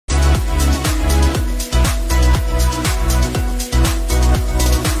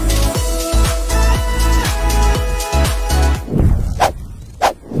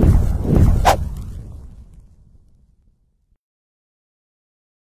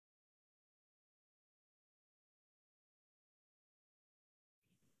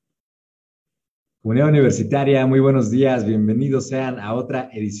Comunidad Universitaria, muy buenos días, bienvenidos sean a otra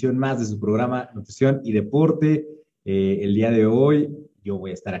edición más de su programa Nutrición y Deporte. El día de hoy yo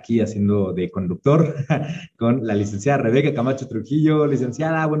voy a estar aquí haciendo de conductor con la licenciada Rebeca Camacho Trujillo.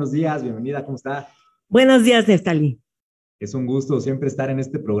 Licenciada, buenos días, bienvenida, ¿cómo está? Buenos días, Neftalí. Es un gusto siempre estar en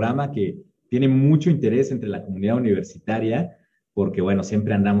este programa que tiene mucho interés entre la comunidad universitaria, porque bueno,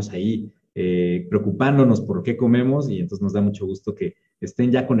 siempre andamos ahí preocupándonos por qué comemos y entonces nos da mucho gusto que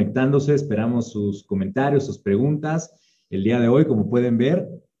estén ya conectándose. Esperamos sus comentarios, sus preguntas. El día de hoy, como pueden ver,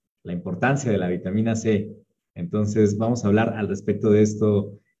 la importancia de la vitamina C. Entonces vamos a hablar al respecto de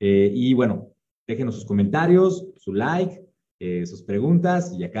esto. Y bueno, déjenos sus comentarios, su like, sus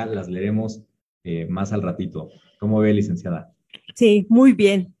preguntas y acá las leeremos más al ratito. ¿Cómo ve, licenciada? Sí, muy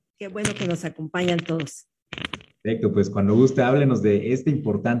bien. Qué bueno que nos acompañan todos. Perfecto, pues cuando guste, háblenos de este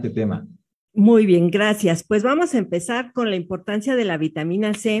importante tema. Muy bien, gracias. Pues vamos a empezar con la importancia de la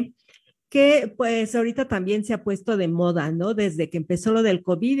vitamina C, que pues ahorita también se ha puesto de moda, ¿no? Desde que empezó lo del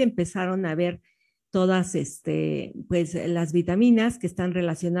COVID empezaron a ver todas, pues las vitaminas que están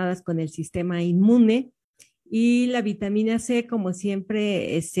relacionadas con el sistema inmune. Y la vitamina C, como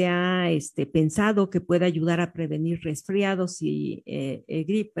siempre, se ha pensado que puede ayudar a prevenir resfriados y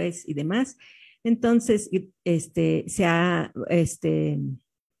gripes y demás. Entonces, se ha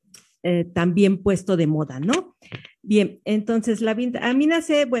también puesto de moda, ¿no? Bien, entonces la vitamina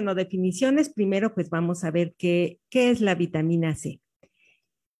C, bueno, definiciones, primero pues vamos a ver qué es la vitamina C.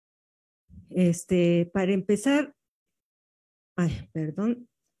 Para empezar, ay, perdón,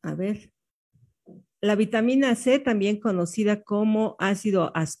 a ver, la vitamina C, también conocida como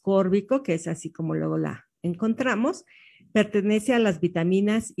ácido ascórbico, que es así como luego la encontramos, pertenece a las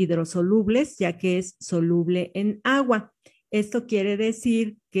vitaminas hidrosolubles, ya que es soluble en agua. Esto quiere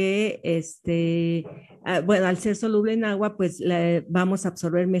decir que, bueno, al ser soluble en agua, pues la vamos a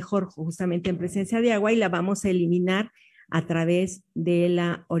absorber mejor justamente en presencia de agua y la vamos a eliminar a través de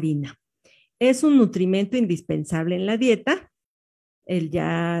la orina. Es un nutrimento indispensable en la dieta.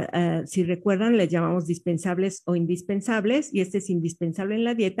 Si recuerdan, les llamamos dispensables o indispensables, y este es indispensable en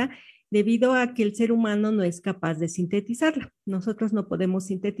la dieta debido a que el ser humano no es capaz de sintetizarla. Nosotros no podemos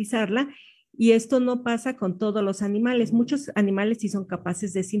sintetizarla y esto no pasa con todos los animales. Muchos animales sí son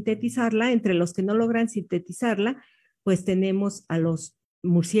capaces de sintetizarla. Entre los que no logran sintetizarla, pues tenemos a los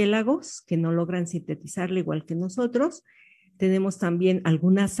murciélagos que no logran sintetizarla igual que nosotros. Tenemos también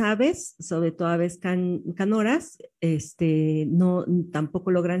algunas aves, sobre todo aves canoras, no,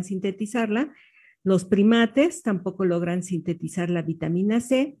 tampoco logran sintetizarla. Los primates tampoco logran sintetizar la vitamina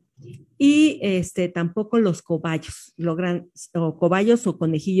C y tampoco los cobayos logran, o cobayos o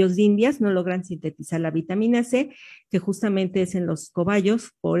conejillos de indias no logran sintetizar la vitamina C, que justamente es en los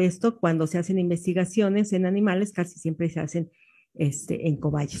cobayos. Por esto, cuando se hacen investigaciones en animales, casi siempre se hacen en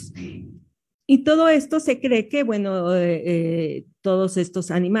cobayos. Y todo esto se cree que, bueno, todos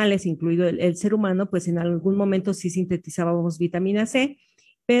estos animales, incluido el ser humano, pues en algún momento sí sintetizábamos vitamina C,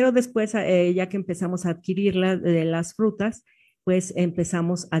 pero después, ya que empezamos a adquirirla de las frutas, pues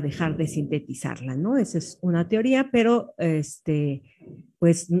empezamos a dejar de sintetizarla, ¿no? Esa es una teoría, pero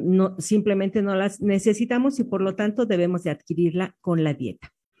pues no, simplemente no las necesitamos y por lo tanto debemos de adquirirla con la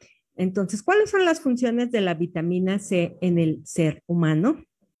dieta. Entonces, ¿cuáles son las funciones de la vitamina C en el ser humano?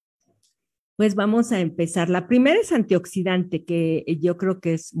 Pues vamos a empezar. La primera es antioxidante, que yo creo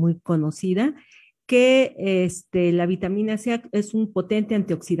que es muy conocida, que la vitamina C es un potente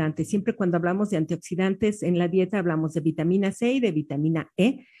antioxidante. Siempre cuando hablamos de antioxidantes en la dieta hablamos de vitamina C y de vitamina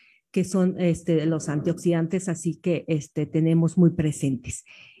E, que son los antioxidantes, así que tenemos muy presentes.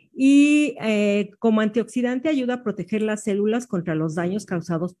 Y como antioxidante ayuda a proteger las células contra los daños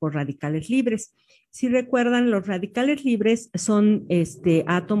causados por radicales libres. Si recuerdan, los radicales libres son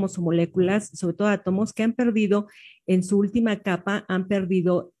átomos o moléculas, sobre todo átomos que han perdido en su última capa, han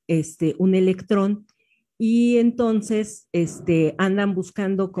perdido un electrón y entonces andan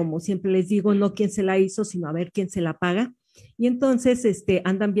buscando, como siempre les digo, no quién se la hizo, sino a ver quién se la paga. Y entonces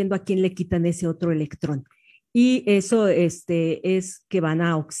andan viendo a quién le quitan ese otro electrón. Y eso es que van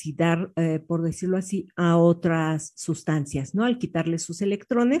a oxidar, por decirlo así, a otras sustancias, ¿no? Al quitarles sus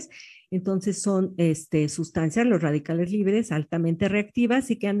electrones. Entonces son sustancias, los radicales libres, altamente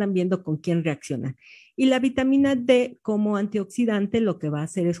reactivas y que andan viendo con quién reaccionan. Y la vitamina D como antioxidante lo que va a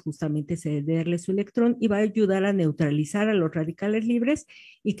hacer es justamente cederle su electrón y va a ayudar a neutralizar a los radicales libres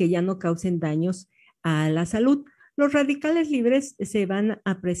y que ya no causen daños a la salud. Los radicales libres se van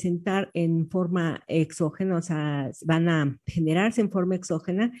a presentar en forma exógena, o sea, van a generarse en forma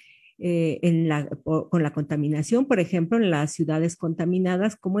exógena con la contaminación, por ejemplo, en las ciudades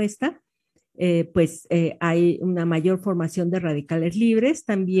contaminadas como esta, hay una mayor formación de radicales libres.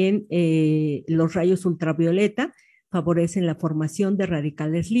 También los rayos ultravioleta favorecen la formación de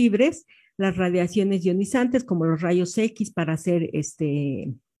radicales libres. Las radiaciones ionizantes, como los rayos X para hacer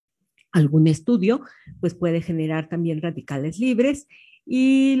algún estudio, pues puede generar también radicales libres.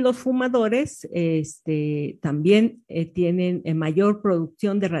 Y los fumadores también tienen mayor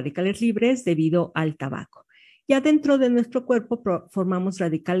producción de radicales libres debido al tabaco. Ya dentro de nuestro cuerpo formamos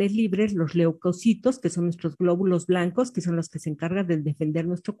radicales libres, los leucocitos, que son nuestros glóbulos blancos, que son los que se encargan de defender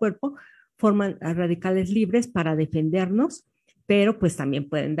nuestro cuerpo, forman radicales libres para defendernos, pero pues también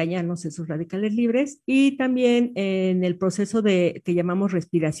pueden dañarnos esos radicales libres. Y también en el proceso que llamamos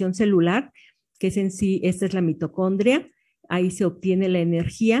respiración celular, que es en sí, esta es la mitocondria, ahí se obtiene la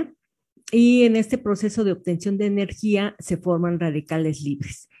energía, y en este proceso de obtención de energía se forman radicales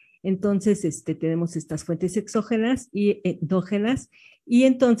libres. Entonces, tenemos estas fuentes exógenas y endógenas, y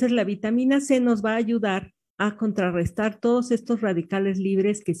entonces la vitamina C nos va a ayudar a contrarrestar todos estos radicales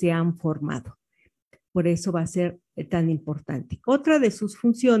libres que se han formado. Por eso va a ser tan importante. Otra de sus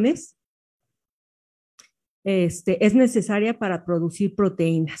funciones es necesaria para producir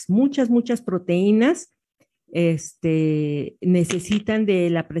proteínas. Muchas proteínas necesitan de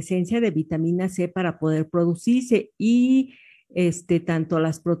la presencia de vitamina C para poder producirse, y tanto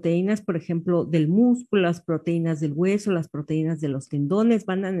las proteínas, por ejemplo, del músculo, las proteínas del hueso, las proteínas de los tendones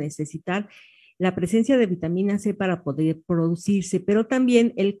van a necesitar la presencia de vitamina C para poder producirse, pero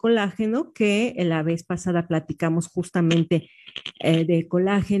también el colágeno, que la vez pasada platicamos justamente de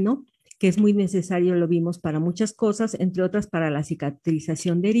colágeno, que es muy necesario, lo vimos para muchas cosas, entre otras para la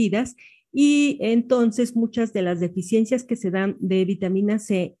cicatrización de heridas. Y entonces muchas de las deficiencias que se dan de vitamina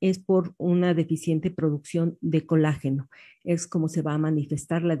C es por una deficiente producción de colágeno. Es como se va a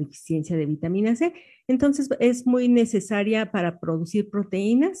manifestar la deficiencia de vitamina C. Entonces es muy necesaria para producir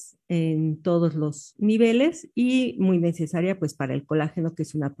proteínas en todos los niveles, y muy necesaria pues para el colágeno, que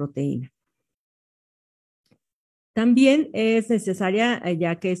es una proteína. También es necesaria,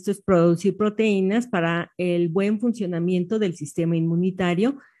 ya que esto es producir proteínas para el buen funcionamiento del sistema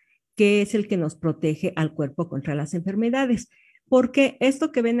inmunitario, que es el que nos protege al cuerpo contra las enfermedades. Porque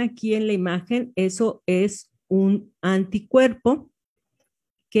esto que ven aquí en la imagen, eso es un anticuerpo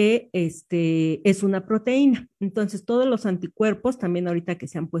que es una proteína. Entonces, todos los anticuerpos, también ahorita que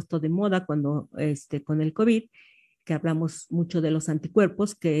se han puesto de moda cuando con el COVID, que hablamos mucho de los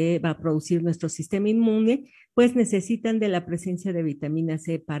anticuerpos que va a producir nuestro sistema inmune, pues necesitan de la presencia de vitamina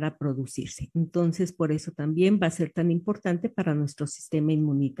C para producirse. Entonces, por eso también va a ser tan importante para nuestro sistema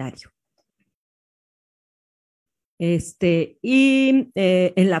inmunitario. En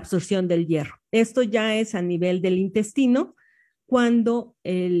la absorción del hierro. Esto ya es a nivel del intestino. Cuando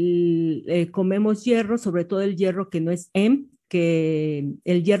comemos hierro, sobre todo el hierro que no es Heme, que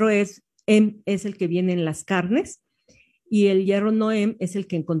el hierro es Heme, es el que viene en las carnes, y el hierro no Heme es el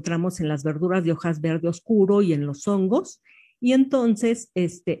que encontramos en las verduras de hojas verde oscuro y en los hongos. Y entonces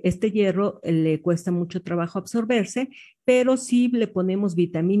este hierro le cuesta mucho trabajo absorberse, pero si le ponemos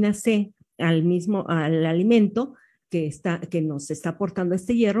vitamina C al alimento que nos está aportando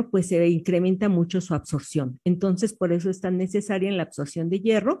este hierro, pues se incrementa mucho su absorción. Entonces, por eso es tan necesaria en la absorción de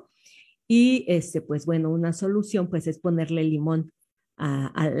hierro. Y pues bueno, una solución pues es ponerle limón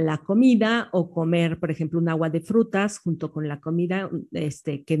a la comida, o comer, por ejemplo, un agua de frutas junto con la comida,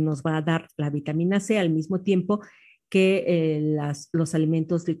 que nos va a dar la vitamina C al mismo tiempo que los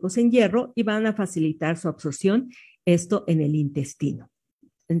alimentos ricos en hierro, y van a facilitar su absorción, esto en el intestino.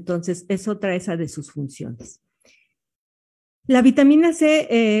 Entonces, es otra esa de sus funciones. La vitamina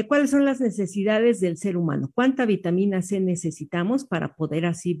C, ¿cuáles son las necesidades del ser humano? ¿Cuánta vitamina C necesitamos para poder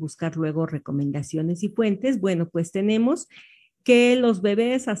así buscar luego recomendaciones y fuentes? Bueno, pues tenemos que los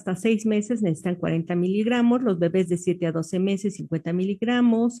bebés hasta 6 meses necesitan 40 miligramos, los bebés de 7 a 12 meses 50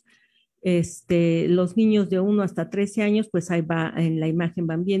 miligramos, los niños de 1 hasta 13 años, pues ahí va, en la imagen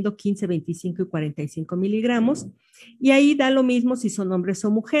van viendo 15, 25 y 45 miligramos, y ahí da lo mismo si son hombres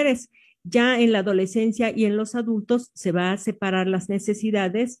o mujeres. Ya en la adolescencia y en los adultos se va a separar las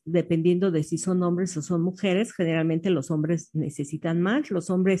necesidades dependiendo de si son hombres o son mujeres. Generalmente los hombres necesitan más,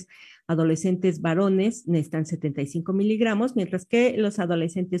 los hombres adolescentes varones necesitan 75 miligramos, mientras que los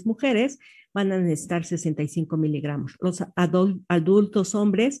adolescentes mujeres van a necesitar 65 miligramos. Los adultos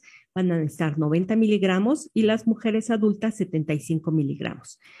hombres van a necesitar 90 miligramos y las mujeres adultas 75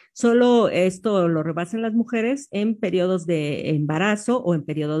 miligramos. Solo esto lo rebasan las mujeres en periodos de embarazo o en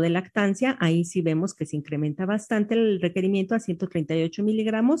periodo de lactancia. Ahí sí vemos que se incrementa bastante el requerimiento a 138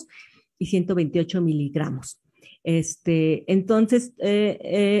 miligramos y 128 miligramos. Entonces,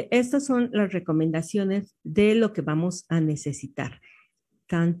 estas son las recomendaciones de lo que vamos a necesitar.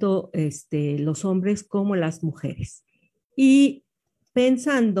 tanto los hombres como las mujeres. Y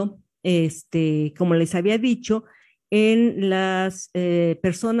pensando, como les había dicho, en las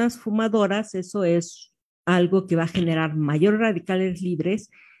personas fumadoras, eso es algo que va a generar mayor radicales libres,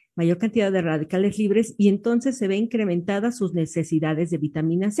 mayor cantidad de radicales libres, y entonces se ve incrementadas sus necesidades de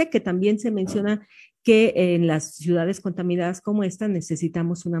vitamina C, que también se menciona que en las ciudades contaminadas como esta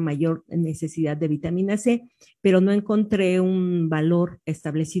necesitamos una mayor necesidad de vitamina C, pero no encontré un valor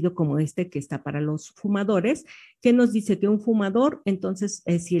establecido como este que está para los fumadores, que nos dice que un fumador, entonces,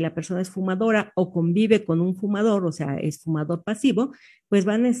 si la persona es fumadora o convive con un fumador, o sea, es fumador pasivo, pues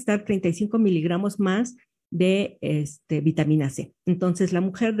van a estar 35 miligramos más de vitamina C. Entonces, la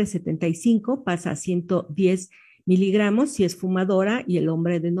mujer de 75 pasa a 110 miligramos si es fumadora y el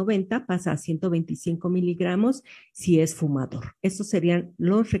hombre de 90 pasa a 125 miligramos si es fumador. Estos serían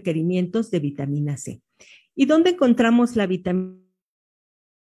los requerimientos de vitamina C. ¿Y dónde encontramos la vitamina?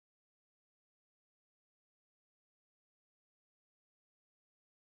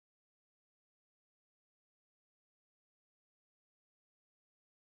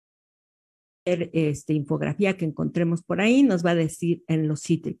 Infografía que encontremos por ahí nos va a decir en los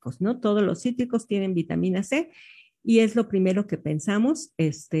cítricos, ¿no? Todos los cítricos tienen vitamina C y es lo primero que pensamos,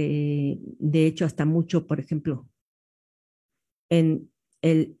 de hecho hasta mucho, por ejemplo, en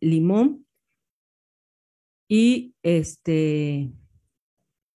el limón y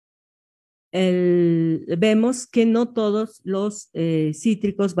vemos que no todos los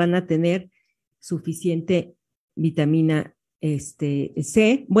cítricos van a tener suficiente vitamina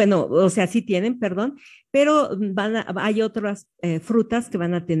C. Bueno, o sea, sí tienen, perdón, pero hay otras frutas que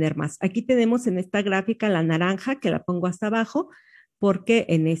van a tener más. Aquí tenemos en esta gráfica la naranja, que la pongo hasta abajo, porque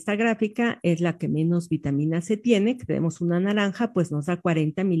en esta gráfica es la que menos vitamina C tiene. Que tenemos una naranja, pues nos da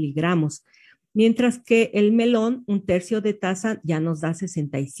 40 miligramos, mientras que el melón, un tercio de taza, ya nos da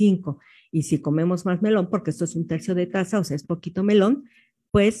 65. Y si comemos más melón, porque esto es un tercio de taza, o sea, es poquito melón,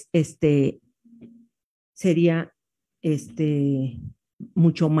 pues sería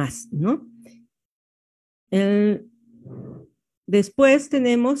mucho más, ¿no? Después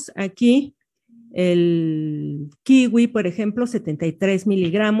tenemos aquí el kiwi, por ejemplo, 73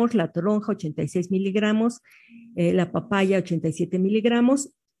 miligramos, la toronja 86 miligramos, la papaya 87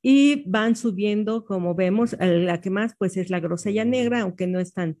 miligramos, y van subiendo, como vemos, la que más pues es la grosella negra, aunque no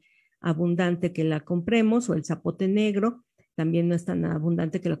es tan abundante que la compremos, o el zapote negro, también no es tan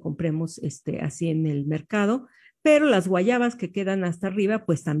abundante que la compremos así en el mercado, pero las guayabas que quedan hasta arriba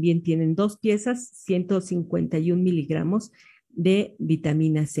pues también tienen 2 piezas, 151 miligramos de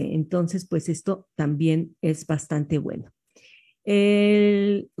vitamina C. Entonces, pues esto también es bastante bueno.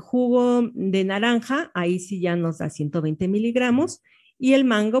 El jugo de naranja, ahí sí ya nos da 120 miligramos, y el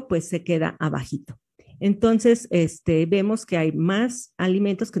mango pues se queda abajito. Entonces, vemos que hay más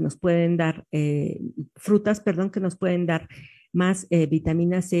alimentos que nos pueden dar, frutas, perdón, que nos pueden dar más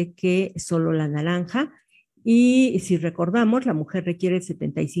vitamina C que solo la naranja. Y si recordamos, la mujer requiere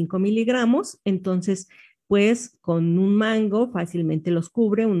 75 miligramos, entonces, pues con un mango fácilmente los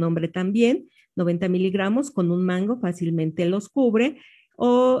cubre, un hombre también. 90 miligramos con un mango fácilmente los cubre,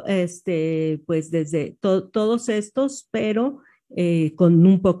 o pues desde todos estos, pero con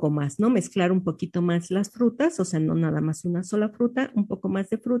un poco más, ¿no? Mezclar un poquito más las frutas, o sea, no nada más una sola fruta, un poco más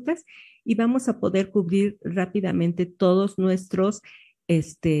de frutas, y vamos a poder cubrir rápidamente todos nuestros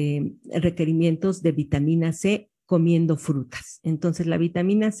requerimientos de vitamina C comiendo frutas. Entonces, la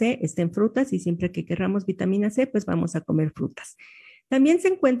vitamina C está en frutas y siempre que querramos vitamina C, pues vamos a comer frutas. También se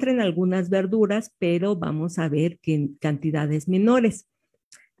encuentra en algunas verduras, pero vamos a ver que en cantidades menores.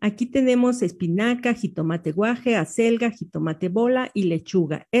 Aquí tenemos espinaca, jitomate guaje, acelga, jitomate bola y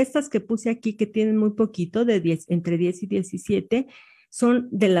lechuga. Estas que puse aquí, que tienen muy poquito, entre 10 y 17, son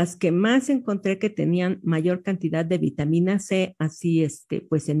de las que más encontré que tenían mayor cantidad de vitamina C, así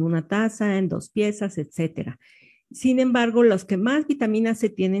pues en una taza, en 2 piezas, etcétera. Sin embargo, los que más vitamina C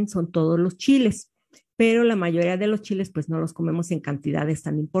tienen son todos los chiles, pero la mayoría de los chiles pues no los comemos en cantidades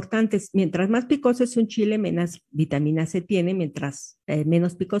tan importantes. Mientras más picoso es un chile, menos vitamina C tiene, mientras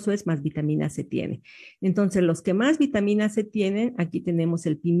menos picoso es, más vitamina C tiene. Entonces, los que más vitamina C tienen, aquí tenemos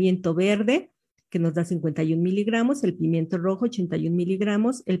el pimiento verde, que nos da 51 miligramos, el pimiento rojo 81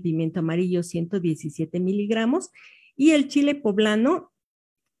 miligramos, el pimiento amarillo 117 miligramos, y el chile poblano,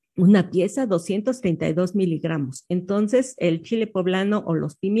 una pieza, 232 miligramos. Entonces, el chile poblano o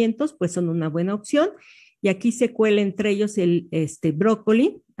los pimientos, pues son una buena opción. Y aquí se cuela entre ellos el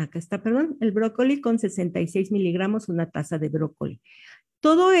brócoli, acá está, perdón, el brócoli con 66 miligramos, una taza de brócoli.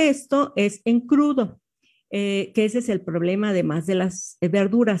 Todo esto es en crudo, que ese es el problema, además de las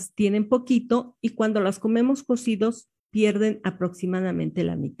verduras, tienen poquito, y cuando las comemos cocidos, pierden aproximadamente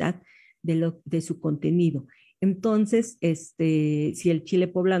la mitad de su contenido. Entonces, si el chile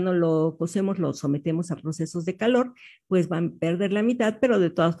poblano lo cocemos, lo sometemos a procesos de calor, pues van a perder la mitad, pero de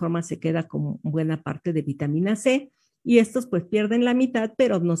todas formas se queda con buena parte de vitamina C. Y estos pues pierden la mitad,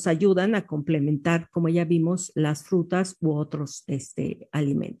 pero nos ayudan a complementar, como ya vimos, las frutas u otros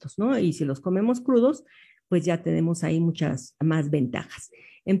alimentos, ¿no? Y si los comemos crudos, pues ya tenemos ahí muchas más ventajas.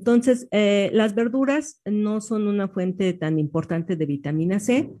 Entonces, las verduras no son una fuente tan importante de vitamina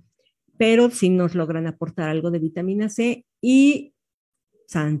C, pero sí nos logran aportar algo de vitamina C y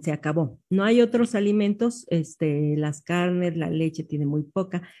se acabó. No hay otros alimentos, las carnes, la leche tiene muy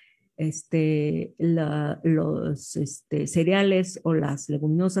poca, los cereales o las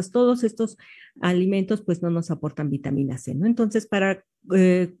leguminosas, todos estos alimentos pues no nos aportan vitamina C, ¿no? Entonces, para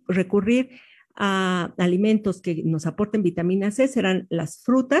recurrir a alimentos que nos aporten vitamina C serán las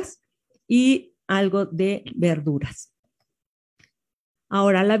frutas y algo de verduras.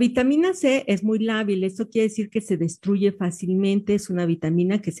 Ahora, la vitamina C es muy lábil, esto quiere decir que se destruye fácilmente, es una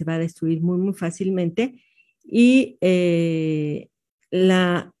vitamina que se va a destruir muy, muy fácilmente y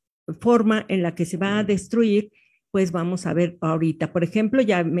la forma en la que se va a destruir, pues vamos a ver ahorita. Por ejemplo,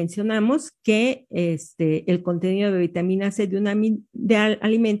 ya mencionamos que el contenido de vitamina C de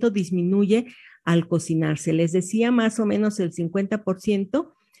alimento disminuye al cocinarse. Les decía más o menos el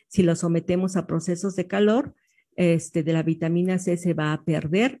 50% si lo sometemos a procesos de calor de la vitamina C se va a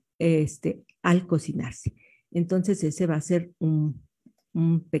perder al cocinarse. Entonces ese va a ser un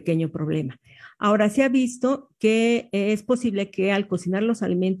pequeño problema. Ahora se ha visto que es posible que al cocinar los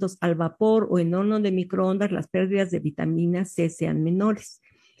alimentos al vapor o en horno de microondas las pérdidas de vitamina C sean menores.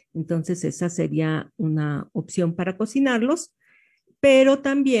 Entonces esa sería una opción para cocinarlos. Pero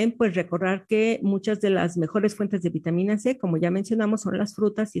también, pues recordar que muchas de las mejores fuentes de vitamina C, como ya mencionamos, son las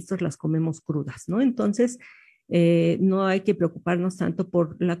frutas y estas las comemos crudas, ¿no? Entonces, no hay que preocuparnos tanto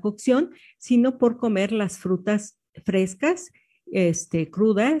por la cocción, sino por comer las frutas frescas,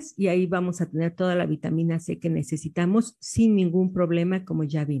 crudas, y ahí vamos a tener toda la vitamina C que necesitamos sin ningún problema, como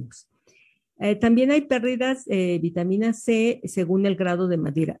ya vimos. También hay pérdidas de vitamina C según el grado de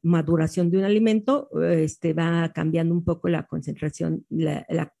maduración de un alimento. Va cambiando un poco la concentración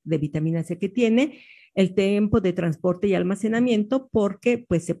de vitamina C que tiene, el tiempo de transporte y almacenamiento, porque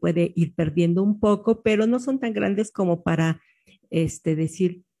pues se puede ir perdiendo un poco, pero no son tan grandes como para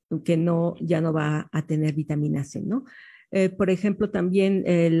decir que no, ya no va a tener vitamina C, ¿no? Por ejemplo, también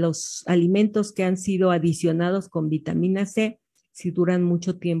los alimentos que han sido adicionados con vitamina C, si duran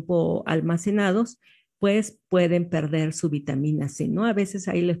mucho tiempo almacenados, pues pueden perder su vitamina C, ¿no? A veces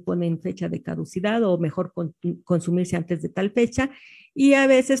ahí les ponen fecha de caducidad o mejor consumirse antes de tal fecha y a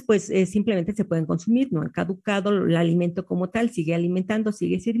veces pues simplemente se pueden consumir, no han caducado el alimento como tal, sigue alimentando,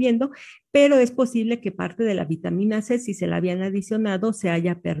 sigue sirviendo, pero es posible que parte de la vitamina C, si se la habían adicionado, se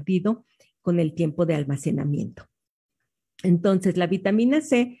haya perdido con el tiempo de almacenamiento. Entonces, la vitamina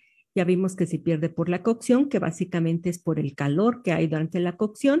C ya vimos que se pierde por la cocción, que básicamente es por el calor que hay durante la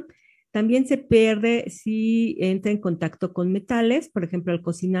cocción. También se pierde si entra en contacto con metales, por ejemplo, al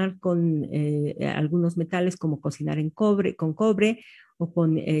cocinar con algunos metales, como cocinar con cobre o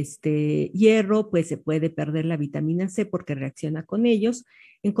con hierro, pues se puede perder la vitamina C porque reacciona con ellos.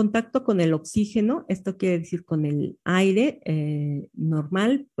 En contacto con el oxígeno, esto quiere decir con el aire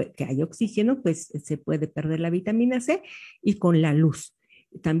normal, pues, que hay oxígeno, pues se puede perder la vitamina C y con la luz.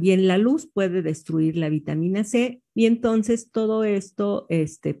 También la luz puede destruir la vitamina C y entonces todo esto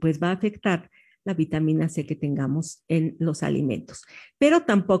pues va a afectar la vitamina C que tengamos en los alimentos. Pero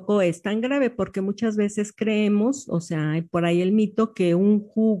tampoco es tan grave porque muchas veces creemos, o sea, hay por ahí el mito que un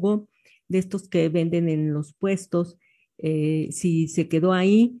jugo de estos que venden en los puestos, si se quedó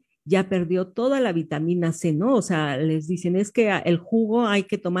ahí, ya perdió toda la vitamina C, ¿no? O sea, les dicen es que el jugo hay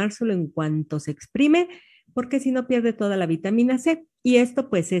que tomárselo en cuanto se exprime porque si no pierde toda la vitamina C. Y esto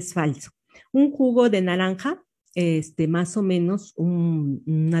pues es falso. Un jugo de naranja, más o menos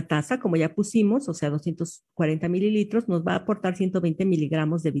una taza, como ya pusimos, o sea, 240 mililitros, nos va a aportar 120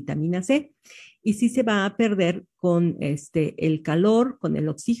 miligramos de vitamina C. Y sí se va a perder con el calor, con el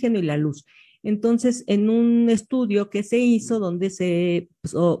oxígeno y la luz. Entonces, en un estudio que se hizo donde se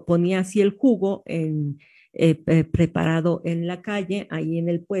ponía así el jugo preparado en la calle, ahí en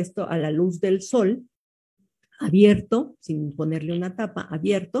el puesto, a la luz del sol, abierto, sin ponerle una tapa,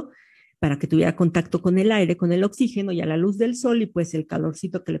 abierto, para que tuviera contacto con el aire, con el oxígeno y a la luz del sol y pues el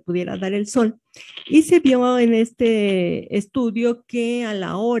calorcito que le pudiera dar el sol. Y se vio en este estudio que a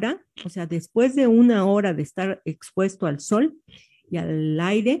la hora, o sea, después de una hora de estar expuesto al sol y al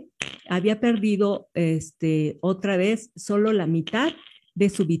aire, había perdido otra vez solo la mitad de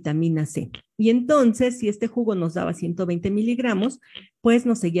su vitamina C. Y entonces, si este jugo nos daba 120 miligramos, pues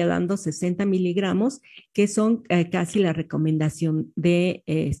nos seguía dando 60 miligramos, que son casi la recomendación de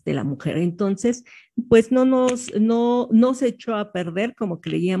la mujer. Entonces, pues no se echó a perder como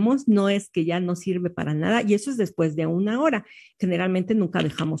creíamos, no es que ya no sirve para nada, y eso es después de una hora. Generalmente nunca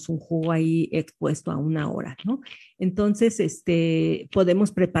dejamos un jugo ahí expuesto a una hora, ¿no? Entonces,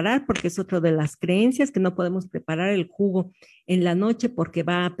 podemos preparar, porque es otra de las creencias, que no podemos preparar el jugo en la noche porque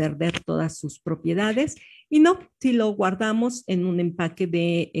va a perder todas sus propiedades. Y no, si lo guardamos en un empaque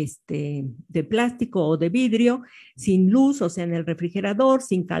de plástico o de vidrio, sin luz, o sea, en el refrigerador,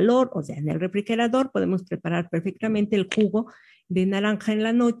 sin calor, o sea, en el refrigerador, podemos preparar perfectamente el jugo de naranja en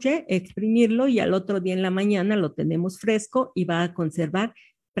la noche, exprimirlo y al otro día en la mañana lo tenemos fresco y va a conservar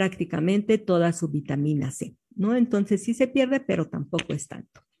prácticamente toda su vitamina C, ¿no? Entonces sí se pierde, pero tampoco es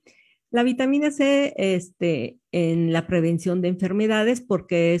tanto. La vitamina C en la prevención de enfermedades,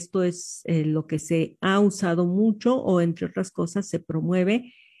 porque esto es lo que se ha usado mucho o entre otras cosas se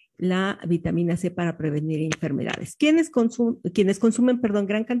promueve la vitamina C para prevenir enfermedades. Quienes consumen, perdón,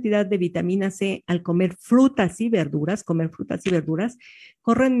 gran cantidad de vitamina C al comer frutas y verduras,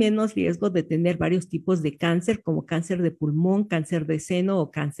 corren menos riesgo de tener varios tipos de cáncer, como cáncer de pulmón, cáncer de seno o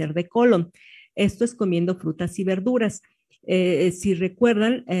cáncer de colon. Esto es comiendo frutas y verduras. Si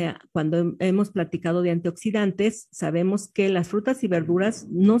recuerdan, cuando hemos platicado de antioxidantes, sabemos que las frutas y verduras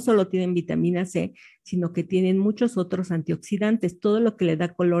no solo tienen vitamina C, sino que tienen muchos otros antioxidantes. Todo lo que le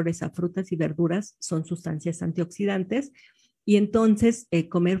da colores a frutas y verduras son sustancias antioxidantes. Y entonces,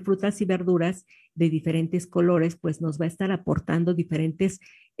 comer frutas y verduras de diferentes colores, pues nos va a estar aportando diferentes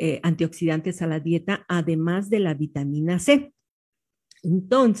antioxidantes a la dieta, además de la vitamina C.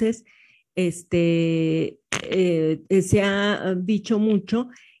 Entonces, se ha dicho mucho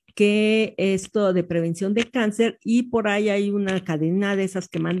que esto de prevención de cáncer, y por ahí hay una cadena de esas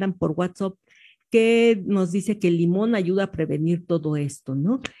que mandan por WhatsApp que nos dice que el limón ayuda a prevenir todo esto,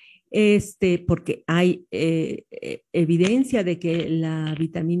 ¿no? Porque hay evidencia de que la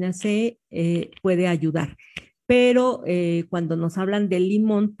vitamina C puede ayudar. Pero cuando nos hablan del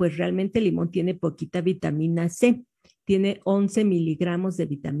limón, pues realmente el limón tiene poquita vitamina C, tiene 11 miligramos de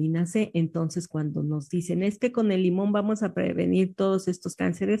vitamina C. Entonces, cuando nos dicen es que con el limón vamos a prevenir todos estos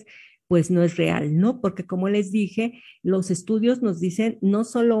cánceres, pues no es real, ¿no? Porque como les dije, los estudios nos dicen no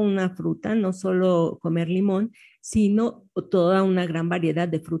solo una fruta, no solo comer limón, sino toda una gran variedad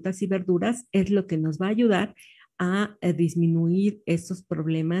de frutas y verduras es lo que nos va a ayudar a disminuir estos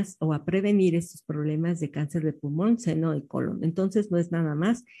problemas o a prevenir estos problemas de cáncer de pulmón, seno y colon. Entonces, no es nada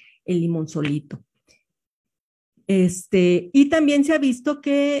más el limón solito. Y también se ha visto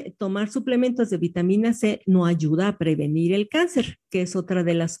que tomar suplementos de vitamina C no ayuda a prevenir el cáncer, que es otra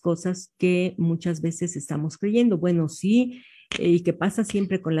de las cosas que muchas veces estamos creyendo. Bueno, sí, y que pasa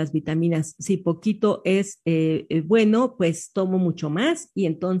siempre con las vitaminas. Si poquito es bueno, pues tomo mucho más y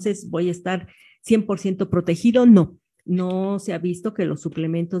entonces voy a estar 100% protegido. No, no se ha visto que los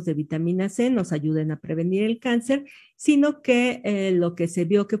suplementos de vitamina C nos ayuden a prevenir el cáncer, sino que lo que se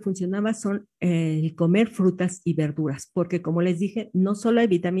vio que funcionaba son el comer frutas y verduras, porque como les dije, no solo hay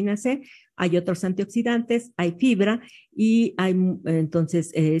vitamina C, hay otros antioxidantes, hay fibra y hay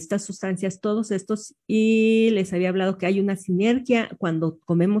entonces estas sustancias, todos estos, y les había hablado que hay una sinergia cuando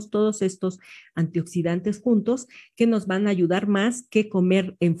comemos todos estos antioxidantes juntos que nos van a ayudar más que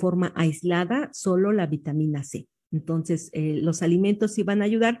comer en forma aislada solo la vitamina C. Entonces, los alimentos sí van a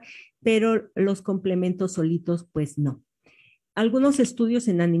ayudar, pero los complementos solitos, pues no. Algunos estudios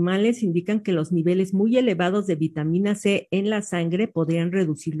en animales indican que los niveles muy elevados de vitamina C en la sangre podrían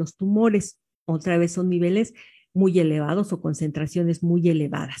reducir los tumores. Otra vez son niveles muy elevados o concentraciones muy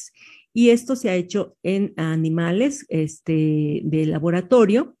elevadas. Y esto se ha hecho en animales de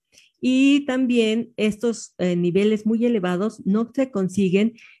laboratorio, y también estos niveles muy elevados no se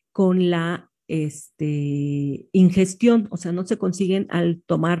consiguen con la ingestión, o sea, no se consiguen al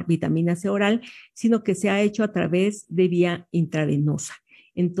tomar vitamina C oral, sino que se ha hecho a través de vía intravenosa.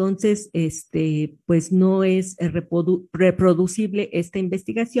 Entonces, pues no es reproducible esta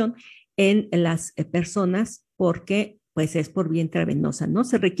investigación en las personas porque pues es por vía intravenosa, ¿no?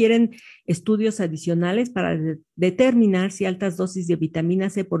 Se requieren estudios adicionales para determinar si altas dosis de vitamina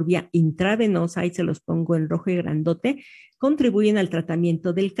C por vía intravenosa, ahí se los pongo en rojo y grandote, contribuyen al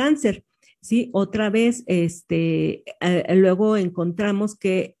tratamiento del cáncer. Sí, otra vez, luego encontramos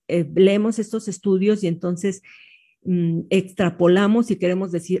que leemos estos estudios y entonces extrapolamos y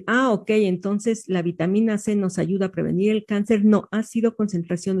queremos decir, ok, entonces la vitamina C nos ayuda a prevenir el cáncer. No, ha sido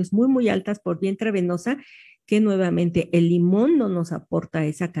concentraciones muy, muy altas por vía intravenosa, que nuevamente el limón no nos aporta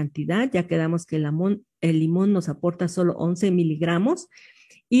esa cantidad. Ya quedamos que el limón nos aporta solo 11 miligramos.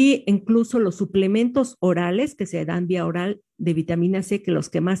 y incluso los suplementos orales que se dan vía oral de vitamina C, que los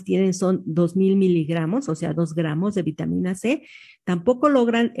que más tienen son 2.000 miligramos, o sea, 2 gramos de vitamina C, tampoco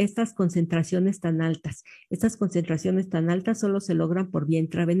logran estas concentraciones tan altas. Estas concentraciones tan altas solo se logran por vía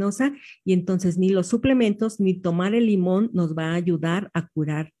intravenosa y entonces ni los suplementos ni tomar el limón nos va a ayudar a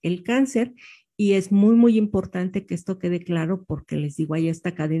curar el cáncer. Y es muy, muy importante que esto quede claro porque les digo, hay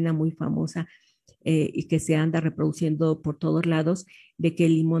esta cadena muy famosa y que se anda reproduciendo por todos lados de que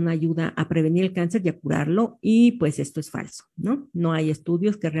el limón ayuda a prevenir el cáncer y a curarlo, y pues esto es falso, ¿no? No hay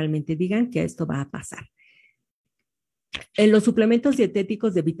estudios que realmente digan que esto va a pasar. Los suplementos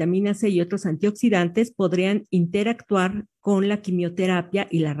dietéticos de vitamina C y otros antioxidantes podrían interactuar con la quimioterapia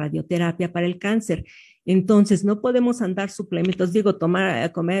y la radioterapia para el cáncer. Entonces, no podemos andar suplementos, digo,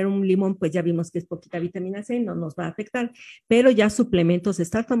 comer un limón, pues ya vimos que es poquita vitamina C, no nos va a afectar, pero ya suplementos,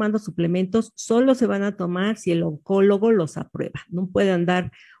 estar tomando suplementos solo se van a tomar si el oncólogo los aprueba. No puede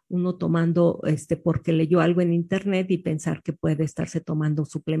andar uno tomando porque leyó algo en internet y pensar que puede estarse tomando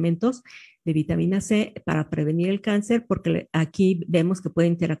suplementos de vitamina C para prevenir el cáncer, porque aquí vemos que puede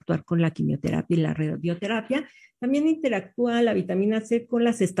interactuar con la quimioterapia y la radioterapia. También interactúa la vitamina C con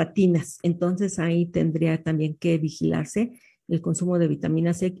las estatinas, entonces ahí tendría también que vigilarse el consumo de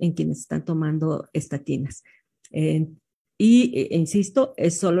vitamina C en quienes están tomando estatinas. Insisto,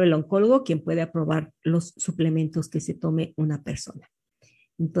 es solo el oncólogo quien puede aprobar los suplementos que se tome una persona.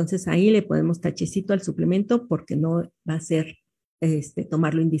 Entonces ahí le ponemos tachecito al suplemento porque no va a ser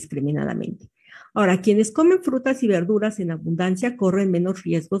tomarlo indiscriminadamente. Ahora, quienes comen frutas y verduras en abundancia corren menos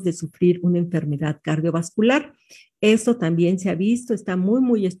riesgos de sufrir una enfermedad cardiovascular. Esto también se ha visto, está muy,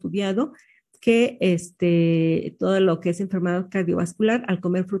 muy estudiado, que todo lo que es enfermedad cardiovascular al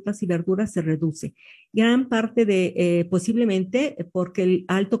comer frutas y verduras se reduce. Gran parte de, posiblemente porque el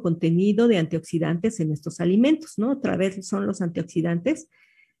alto contenido de antioxidantes en estos alimentos, ¿no? Otra vez son los antioxidantes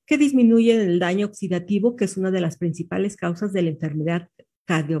que disminuyen el daño oxidativo, que es una de las principales causas de la enfermedad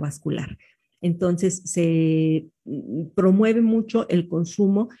cardiovascular. Entonces, se promueve mucho el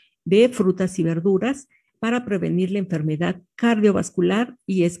consumo de frutas y verduras para prevenir la enfermedad cardiovascular,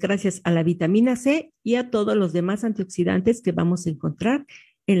 y es gracias a la vitamina C y a todos los demás antioxidantes que vamos a encontrar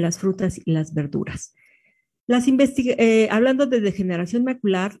en las frutas y las verduras. Hablando de degeneración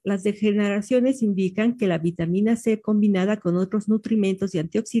macular, las degeneraciones indican que la vitamina C combinada con otros nutrimentos y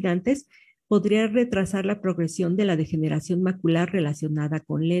antioxidantes podría retrasar la progresión de la degeneración macular relacionada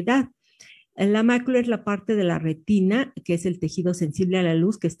con la edad. La mácula es la parte de la retina, que es el tejido sensible a la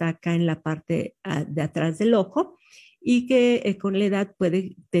luz que está acá en la parte de atrás del ojo, y que con la edad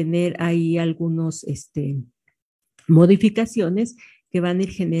puede tener ahí algunos modificaciones que van a ir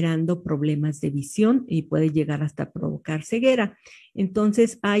generando problemas de visión y puede llegar hasta provocar ceguera.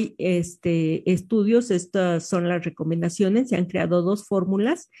 Entonces hay estudios, estas son las recomendaciones, se han creado 2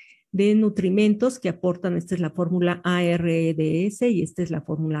 fórmulas de nutrimentos que aportan, esta es la fórmula ARDS y esta es la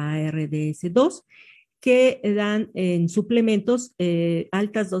fórmula ARDS2, que dan en suplementos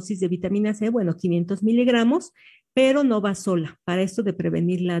altas dosis de vitamina C, bueno, 500 miligramos, pero no va sola. Para esto de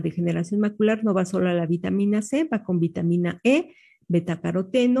prevenir la degeneración macular, no va sola la vitamina C, va con vitamina E,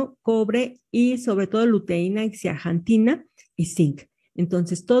 betacaroteno, cobre y sobre todo luteína, zeaxantina y zinc.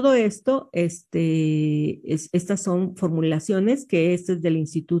 Entonces, todo esto, estas son formulaciones que este es del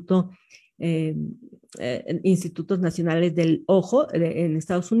Institutos Nacionales del Ojo en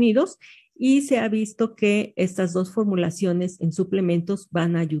Estados Unidos, y se ha visto que estas 2 formulaciones en suplementos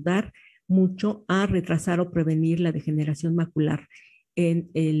van a ayudar mucho a retrasar o prevenir la degeneración macular en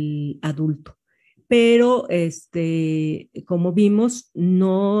el adulto. Pero, como vimos,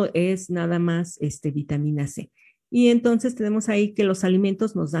 no es nada más vitamina C. Y entonces tenemos ahí que los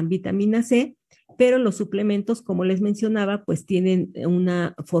alimentos nos dan vitamina C, pero los suplementos, como les mencionaba, pues tienen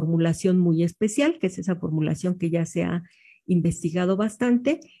una formulación muy especial, que es esa formulación que ya se ha investigado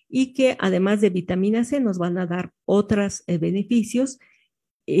bastante y que además de vitamina C nos van a dar otros beneficios,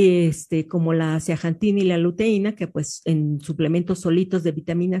 como la zeaxantina y la luteína, que pues en suplementos solitos de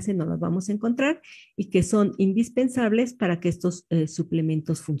vitamina C no los vamos a encontrar y que son indispensables para que estos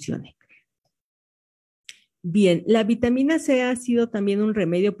suplementos funcionen. Bien, la vitamina C ha sido también un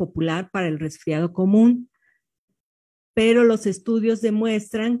remedio popular para el resfriado común, pero los estudios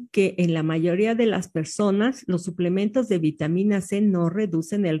demuestran que en la mayoría de las personas los suplementos de vitamina C no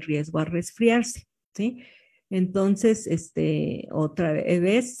reducen el riesgo a resfriarse, ¿sí? Entonces, otra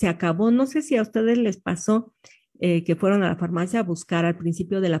vez se acabó. No sé si a ustedes les pasó que fueron a la farmacia a buscar al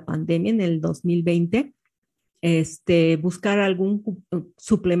principio de la pandemia en el 2020, buscar algún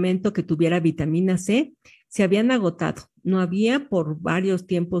suplemento que tuviera vitamina C. Se habían agotado. no había por varios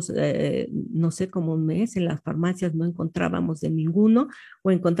tiempos, no sé, como un mes, en las farmacias no encontrábamos de ninguno,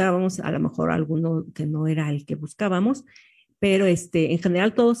 o encontrábamos a lo mejor alguno que no era el que buscábamos, pero en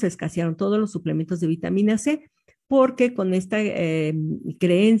general todos se escasearon, todos los suplementos de vitamina C, porque con esta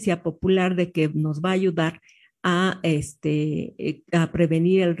creencia popular de que nos va a ayudar a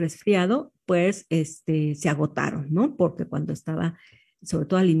prevenir el resfriado, pues se agotaron, ¿no? Porque cuando estaba, sobre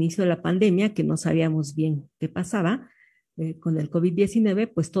todo al inicio de la pandemia, que no sabíamos bien qué pasaba con el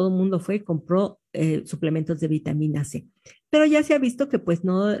COVID-19, pues todo el mundo fue y compró suplementos de vitamina C. Pero ya se ha visto que pues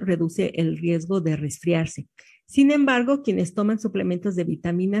no reduce el riesgo de resfriarse. Sin embargo, quienes toman suplementos de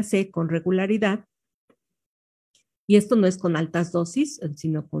vitamina C con regularidad, y esto no es con altas dosis,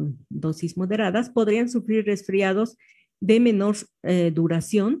 sino con dosis moderadas, podrían sufrir resfriados de menor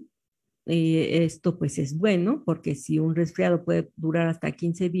duración. Esto pues es bueno, porque si un resfriado puede durar hasta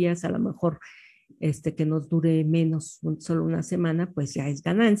 15 días, a lo mejor que nos dure menos, solo una semana, pues ya es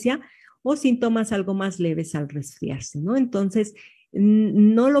ganancia, o síntomas algo más leves al resfriarse, ¿no? Entonces,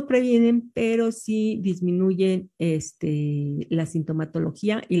 no lo previenen, pero sí disminuyen la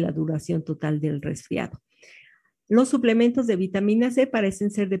sintomatología y la duración total del resfriado. Los suplementos de vitamina C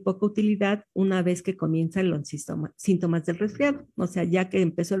parecen ser de poca utilidad una vez que comienzan los síntomas del resfriado. O sea, ya que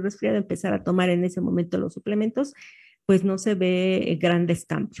empezó el resfriado, empezar a tomar en ese momento los suplementos, pues no se ve grandes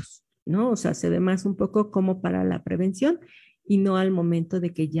cambios, ¿no? O sea, se ve más un poco como para la prevención y no al momento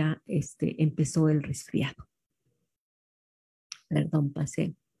de que ya empezó el resfriado. Perdón,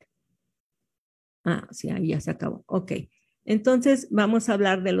 pasé. Ah, sí, ahí ya se acabó. Ok. Entonces, vamos a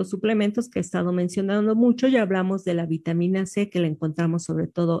hablar de los suplementos que he estado mencionando mucho. Ya hablamos de la vitamina C, que la encontramos sobre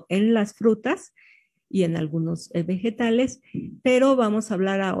todo en las frutas y en algunos vegetales, pero vamos a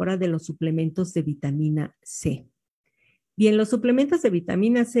hablar ahora de los suplementos de vitamina C. Bien, los suplementos de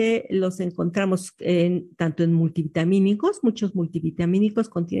vitamina C los encontramos tanto en multivitamínicos, muchos multivitamínicos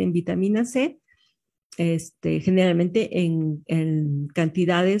contienen vitamina C, generalmente en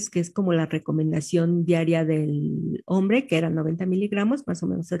cantidades que es como la recomendación diaria del hombre, que eran 90 miligramos, más o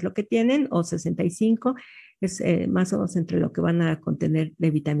menos es lo que tienen, o 65, es más o menos entre lo que van a contener de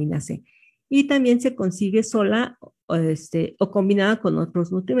vitamina C. Y también se consigue sola o combinada con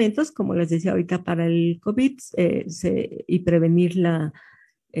otros nutrimentos, como les decía ahorita para el COVID y prevenir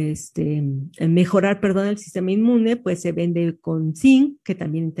mejorar, perdón, el sistema inmune, pues se vende con zinc, que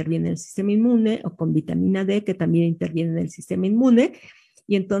también interviene en el sistema inmune, o con vitamina D, que también interviene en el sistema inmune,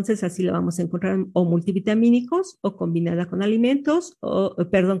 y entonces así lo vamos a encontrar o multivitamínicos, o combinada con alimentos, o,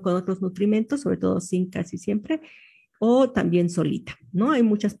 perdón, con otros nutrimentos, sobre todo zinc casi siempre, o también solita, ¿no? Hay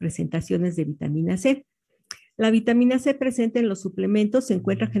muchas presentaciones de vitamina C. La vitamina C presente en los suplementos se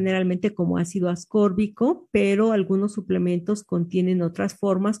encuentra generalmente como ácido ascórbico, pero algunos suplementos contienen otras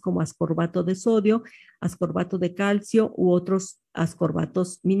formas como ascorbato de sodio, ascorbato de calcio u otros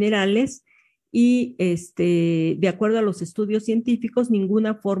ascorbatos minerales. Y de acuerdo a los estudios científicos,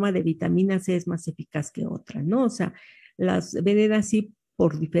 ninguna forma de vitamina C es más eficaz que otra, ¿no? O sea, las venden así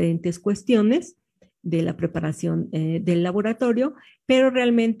por diferentes cuestiones de la preparación del laboratorio, pero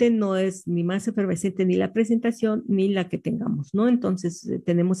realmente no es ni más efervescente ni la presentación ni la que tengamos, ¿no? Entonces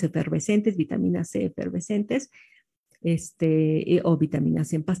tenemos efervescentes, vitamina C efervescentes, o vitaminas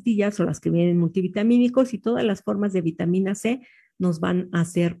C en pastillas o las que vienen multivitamínicos, y todas las formas de vitamina C nos van a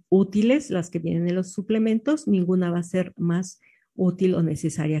ser útiles, las que vienen en los suplementos, ninguna va a ser más útil o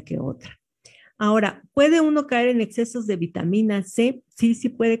necesaria que otra. Ahora, ¿puede uno caer en excesos de vitamina C? Sí, sí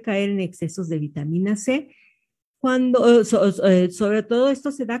puede caer en excesos de vitamina C. Sobre todo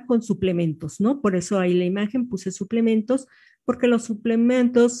esto se da con suplementos, ¿no? Por eso ahí la imagen puse suplementos, porque los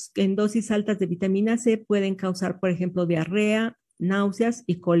suplementos en dosis altas de vitamina C pueden causar, por ejemplo, diarrea, náuseas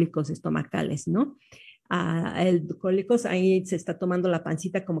y cólicos estomacales, ¿no? El cólicos, ahí se está tomando la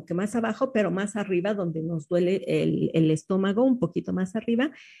pancita como que más abajo, pero más arriba, donde nos duele el estómago, un poquito más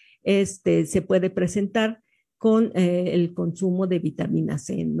arriba, se puede presentar con el consumo de vitamina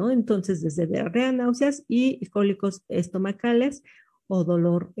C, ¿no? Entonces, desde diarrea, náuseas y cólicos estomacales o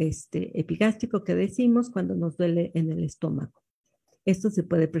dolor epigástrico que decimos cuando nos duele en el estómago. Esto se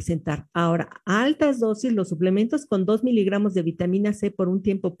puede presentar. Ahora, a altas dosis, los suplementos con 2 miligramos de vitamina C por un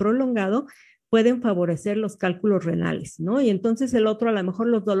tiempo prolongado pueden favorecer los cálculos renales, ¿no? Y entonces el otro, a lo mejor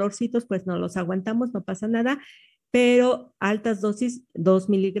los dolorcitos, pues no los aguantamos, no pasa nada, pero altas dosis, 2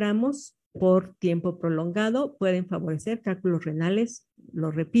 miligramos por tiempo prolongado, pueden favorecer cálculos renales,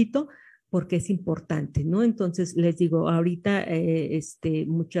 lo repito, porque es importante, ¿no? Entonces, les digo, ahorita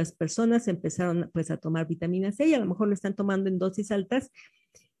muchas personas empezaron pues a tomar vitamina C y a lo mejor lo están tomando en dosis altas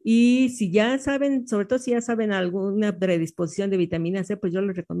Y si ya saben, sobre todo si ya saben alguna predisposición de vitamina C, pues yo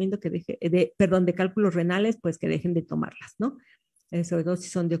les recomiendo que de cálculos renales, pues que dejen de tomarlas, ¿no? Sobre todo si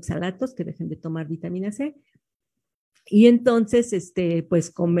son de oxalatos, que dejen de tomar vitamina C. Y entonces,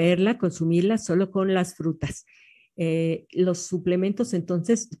 pues comerla, consumirla solo con las frutas. Los suplementos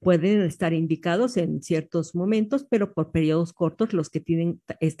entonces pueden estar indicados en ciertos momentos, pero por periodos cortos los que tienen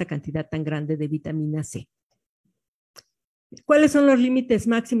esta cantidad tan grande de vitamina C. ¿Cuáles son los límites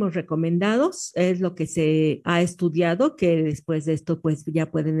máximos recomendados? Es lo que se ha estudiado, que después de esto pues ya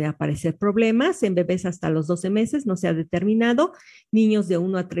pueden aparecer problemas. En bebés hasta los 12 meses no se ha determinado. Niños de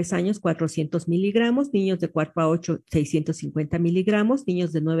 1 a 3 años, 400 miligramos. Niños de 4 a 8, 650 miligramos.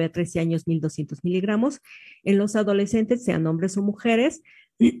 Niños de 9 a 13 años, 1200 miligramos. En los adolescentes, sean hombres o mujeres,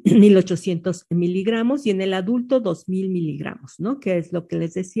 1800 miligramos. Y en el adulto, 2000 miligramos, ¿no? Que es lo que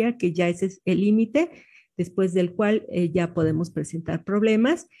les decía, que ya ese es el límite después del cual ya podemos presentar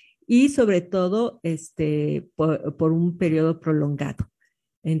problemas y sobre todo por un periodo prolongado.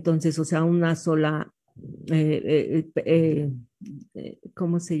 Entonces, o sea, una sola,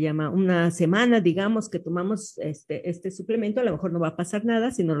 ¿cómo se llama? Una semana, digamos, que tomamos este suplemento, a lo mejor no va a pasar nada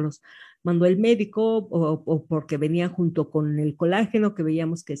si nos los mandó el médico o porque venía junto con el colágeno que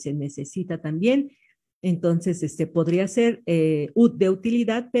veíamos que se necesita también. Entonces, podría ser de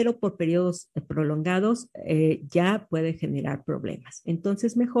utilidad, pero por periodos prolongados ya puede generar problemas.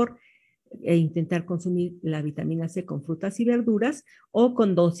 Entonces, mejor intentar consumir la vitamina C con frutas y verduras o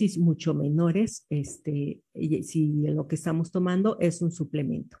con dosis mucho menores, si lo que estamos tomando es un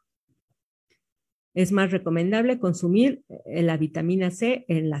suplemento. Es más recomendable consumir la vitamina C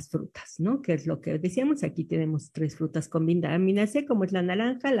en las frutas, ¿no? Que es lo que decíamos. Aquí tenemos 3 frutas con vitamina C, como es la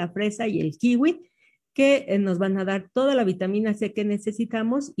naranja, la fresa y el kiwi, que nos van a dar toda la vitamina C que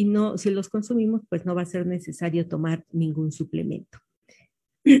necesitamos y no, si los consumimos, pues no va a ser necesario tomar ningún suplemento.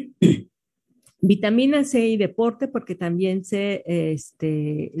 Vitamina C y deporte, porque también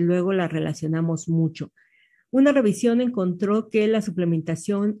luego la relacionamos mucho. Una revisión encontró que la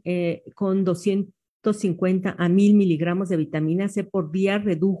suplementación con 250 a 1000 miligramos de vitamina C por día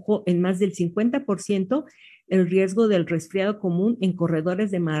redujo en más del 50% el riesgo del resfriado común en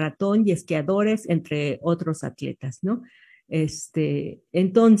corredores de maratón y esquiadores, entre otros atletas, ¿no?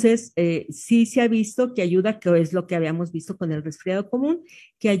 Entonces, sí se ha visto que ayuda, que es lo que habíamos visto con el resfriado común,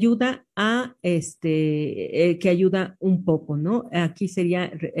 que ayuda que ayuda un poco, ¿no? Aquí sería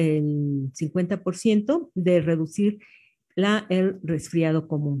el 50% de reducir el resfriado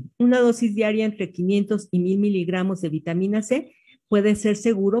común. Una dosis diaria entre 500 y 1000 miligramos de vitamina C puede ser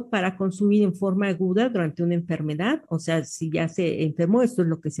seguro para consumir en forma aguda durante una enfermedad, o sea, si ya se enfermó, esto es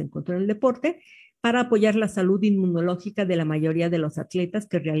lo que se encontró en el deporte, para apoyar la salud inmunológica de la mayoría de los atletas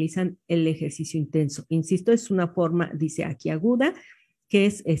que realizan el ejercicio intenso. Insisto, es una forma, dice aquí, aguda, que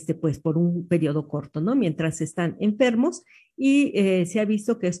es pues por un periodo corto, ¿no? Mientras están enfermos y se ha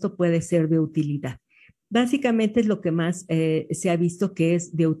visto que esto puede ser de utilidad. Básicamente es lo que más se ha visto que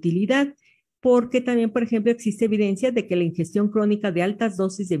es de utilidad, porque también, por ejemplo, existe evidencia de que la ingestión crónica de altas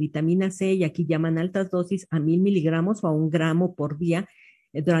dosis de vitamina C, y aquí llaman altas dosis a 1000 miligramos o a 1 gramo por día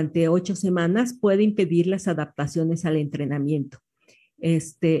durante 8 semanas, puede impedir las adaptaciones al entrenamiento.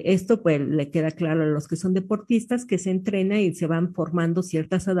 Esto pues le queda claro a los que son deportistas que se entrena y se van formando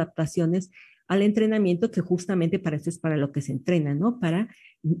ciertas adaptaciones al entrenamiento, que justamente para eso es para lo que se entrena, ¿no? Para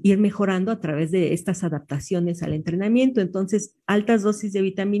ir mejorando a través de estas adaptaciones al entrenamiento. Entonces, altas dosis de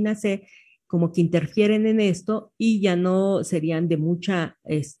vitamina C como que interfieren en esto y ya no serían de mucha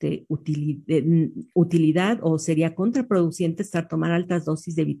utilidad, o sería contraproducente tomar altas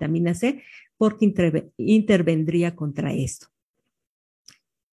dosis de vitamina C porque intervendría contra esto.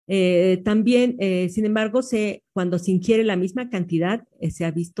 También, sin embargo, cuando se ingiere la misma cantidad, se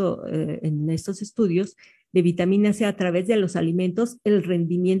ha visto en estos estudios de vitamina C a través de los alimentos, el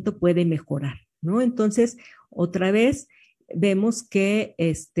rendimiento puede mejorar, ¿no? Entonces, otra vez vemos que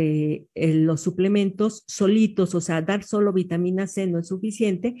los suplementos solitos, o sea, dar solo vitamina C no es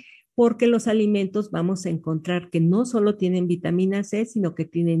suficiente, porque los alimentos vamos a encontrar que no solo tienen vitamina C, sino que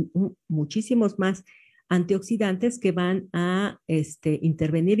tienen muchísimos más antioxidantes que van a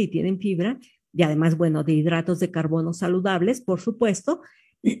intervenir y tienen fibra, y además, bueno, de hidratos de carbono saludables, por supuesto,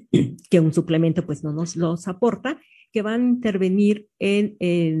 que un suplemento pues no nos los aporta, que van a intervenir en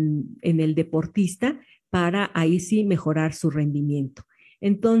el deportista para ahí sí mejorar su rendimiento.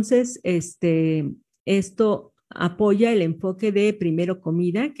 Entonces, esto apoya el enfoque de primero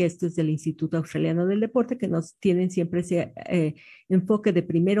comida, que esto es del Instituto Australiano del Deporte, que nos tienen siempre ese enfoque de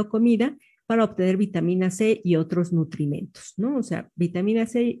primero comida, para obtener vitamina C y otros nutrimentos, ¿no? O sea, vitamina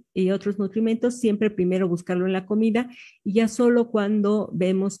C y otros nutrimentos, siempre primero buscarlo en la comida y ya solo cuando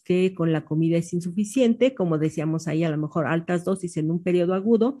vemos que con la comida es insuficiente, como decíamos ahí, a lo mejor altas dosis en un periodo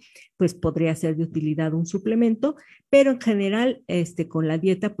agudo, pues podría ser de utilidad un suplemento, pero en general, con la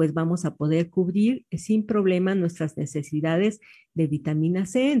dieta, pues vamos a poder cubrir sin problema nuestras necesidades de vitamina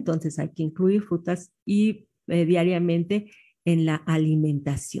C, entonces hay que incluir frutas y diariamente en la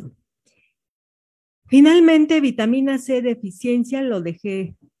alimentación. Finalmente, vitamina C deficiencia, lo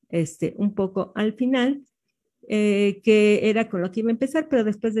dejé un poco al final, que era con lo que iba a empezar, pero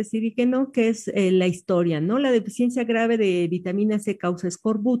después decidí que no, que es la historia, ¿no? La deficiencia grave de vitamina C causa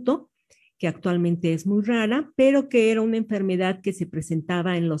escorbuto, que actualmente es muy rara, pero que era una enfermedad que se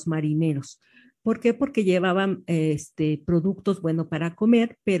presentaba en los marineros. ¿Por qué? Porque llevaban productos, bueno, para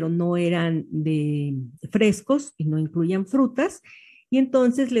comer, pero no eran de frescos y no incluían frutas, y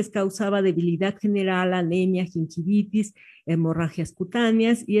entonces les causaba debilidad general, anemia, gingivitis, hemorragias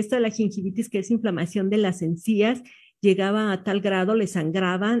cutáneas, y esta de la gingivitis, que es inflamación de las encías, llegaba a tal grado, les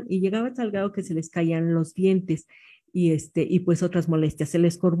sangraban y llegaba a tal grado que se les caían los dientes y pues otras molestias. El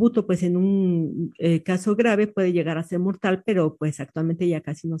escorbuto, pues en un caso grave puede llegar a ser mortal, pero pues actualmente ya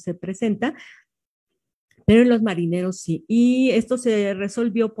casi no se presenta, pero en los marineros sí. Y esto se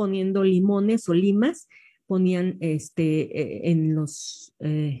resolvió poniendo limones o limas, ponían en los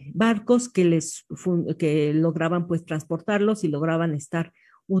barcos que lograban pues transportarlos y lograban estar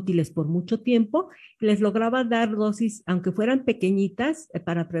útiles por mucho tiempo. Les lograba dar dosis, aunque fueran pequeñitas,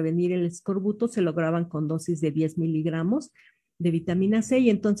 para prevenir el escorbuto, se lograban con dosis de 10 miligramos de vitamina C, y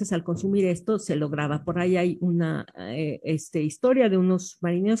entonces al consumir esto se lograba. Por ahí hay una historia de unos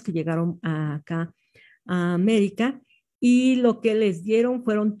marineros que llegaron acá a América y lo que les dieron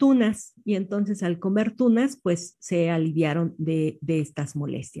fueron tunas, y entonces al comer tunas pues se aliviaron de estas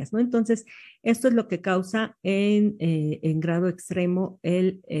molestias, ¿no? Entonces esto es lo que causa en grado extremo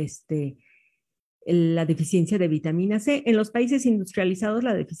la deficiencia de vitamina C. En los países industrializados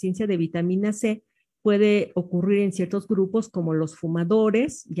la deficiencia de vitamina C puede ocurrir en ciertos grupos como los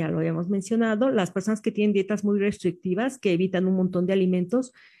fumadores, ya lo habíamos mencionado, las personas que tienen dietas muy restrictivas, que evitan un montón de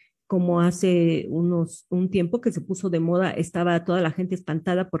alimentos, como hace un tiempo que se puso de moda, estaba toda la gente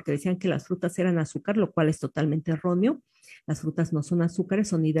espantada porque decían que las frutas eran azúcar, lo cual es totalmente erróneo. Las frutas no son azúcares,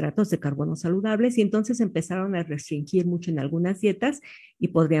 son hidratos de carbono saludables, y entonces empezaron a restringir mucho en algunas dietas y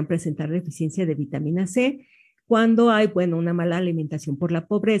podrían presentar deficiencia de vitamina C. Cuando hay, bueno, una mala alimentación por la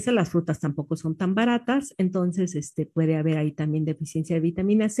pobreza, las frutas tampoco son tan baratas, entonces puede haber ahí también deficiencia de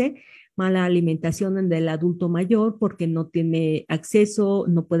vitamina C. Mala alimentación del adulto mayor porque no tiene acceso,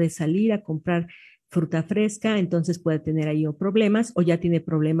 no puede salir a comprar fruta fresca, entonces puede tener ahí problemas, o ya tiene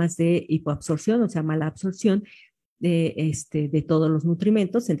problemas de hipoabsorción, o sea, mala absorción de todos los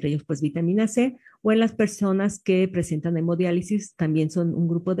nutrimentos, entre ellos pues vitamina C, o en las personas que presentan hemodiálisis también son un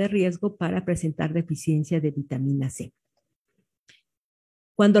grupo de riesgo para presentar deficiencia de vitamina C.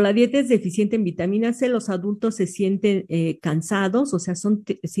 Cuando la dieta es deficiente en vitamina C, los adultos se sienten cansados, o sea, son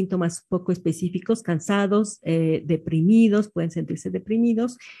síntomas poco específicos, cansados, deprimidos, pueden sentirse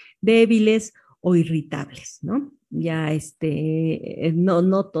deprimidos, débiles o irritables, ¿no? Ya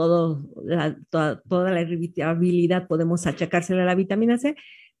no toda la irritabilidad podemos achacársela a la vitamina C,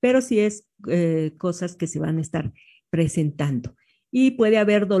 pero sí es cosas que se van a estar presentando. Y puede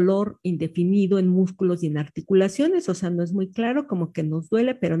haber dolor indefinido en músculos y en articulaciones, o sea, no es muy claro, como que nos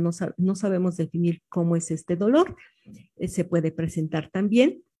duele, pero no sabemos definir cómo es este dolor. Se puede presentar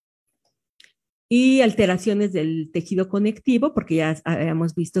también. Y alteraciones del tejido conectivo, porque ya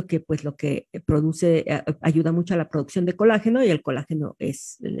habíamos visto que pues lo que produce, ayuda mucho a la producción de colágeno, y el colágeno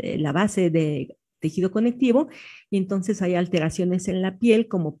es la base de tejido conectivo, y entonces hay alteraciones en la piel,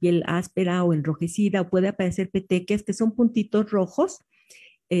 como piel áspera o enrojecida, o puede aparecer petequias, que son puntitos rojos,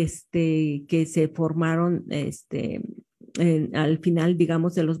 que se formaron al final,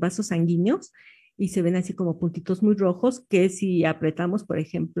 digamos, de los vasos sanguíneos, y se ven así como puntitos muy rojos que si apretamos, por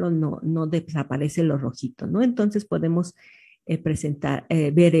ejemplo, no desaparece lo rojito, ¿no? Entonces podemos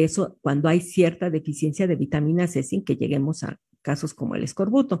ver eso cuando hay cierta deficiencia de vitamina C sin que lleguemos a casos como el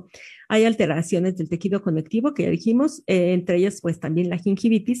escorbuto. Hay alteraciones del tejido conectivo que ya dijimos, entre ellas pues también la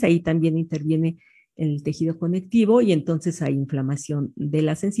gingivitis, ahí también interviene el tejido conectivo, y entonces hay inflamación de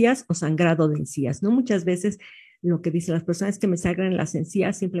las encías o sangrado de encías, ¿no? Muchas veces lo que dicen las personas es que me sangran las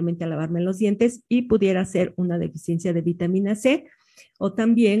encías simplemente al lavarme los dientes, y pudiera ser una deficiencia de vitamina C, o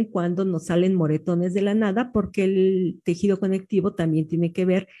también cuando nos salen moretones de la nada, porque el tejido conectivo también tiene que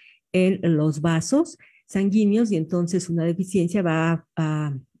ver en los vasos sanguíneos, y entonces una deficiencia va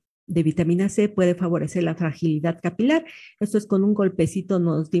a de vitamina C puede favorecer la fragilidad capilar. Esto es con un golpecito,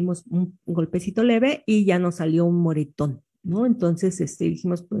 nos dimos un golpecito leve y ya nos salió un moretón, ¿no? Entonces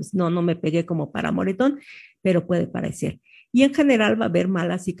dijimos, pues no me pegué como para moretón, pero puede parecer. Y en general va a haber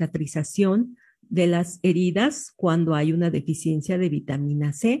mala cicatrización de las heridas cuando hay una deficiencia de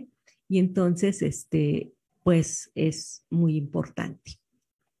vitamina C y entonces, pues es muy importante.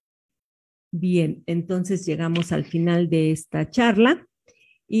 Bien, entonces llegamos al final de esta charla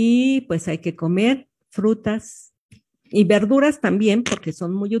y pues hay que comer frutas y verduras también porque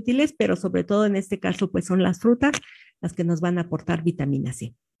son muy útiles, pero sobre todo en este caso pues son las frutas las que nos van a aportar vitamina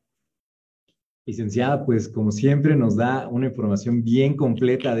C. Licenciada, pues como siempre nos da una información bien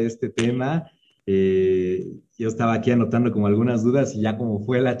completa de este tema. Yo estaba aquí anotando como algunas dudas y ya como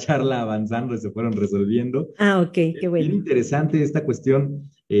fue la charla avanzando y se fueron resolviendo. Ah, ok, qué Bien bueno. interesante esta cuestión.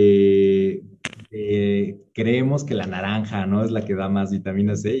 Creemos que la naranja, ¿no? Es la que da más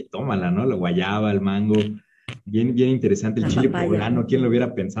vitamina C y tómala, ¿no? La guayaba, el mango. Bien, bien interesante. El La chile papaya. poblano, ¿quién lo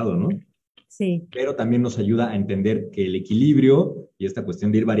hubiera pensado, no? Sí, Pero también nos ayuda a entender que el equilibrio y esta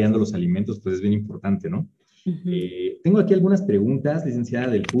cuestión de ir variando los alimentos, pues es bien importante, ¿no? ujú, Tengo aquí algunas preguntas,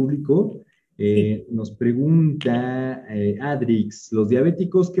 licenciada, del público. sí. Nos pregunta Adrix, ¿los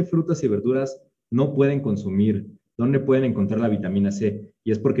diabéticos qué frutas y verduras no pueden consumir? ¿Dónde pueden encontrar la vitamina C?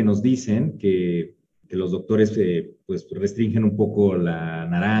 Y es porque nos dicen que los doctores pues restringen un poco la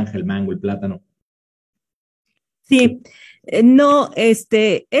naranja, el mango, el plátano. Sí, no,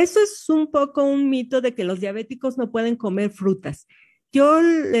 eso es un poco un mito de que los diabéticos no pueden comer frutas.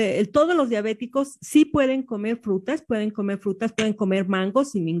 Todos los diabéticos sí pueden comer frutas, pueden comer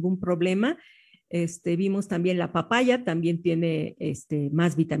mangos sin ningún problema. Vimos también la papaya, también tiene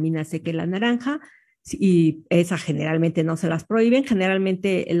más vitamina C que la naranja, sí, y esa generalmente no se las prohíben.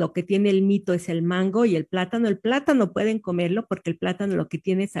 Generalmente lo que tiene el mito es el mango y el plátano. El plátano pueden comerlo porque el plátano lo que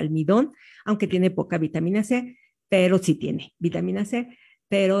tiene es almidón, aunque tiene poca vitamina C, pero sí tiene vitamina C,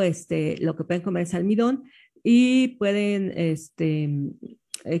 pero lo que pueden comer es almidón y pueden,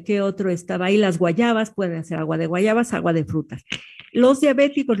 ¿qué otro estaba ahí? Las guayabas, pueden hacer agua de guayabas, agua de frutas. Los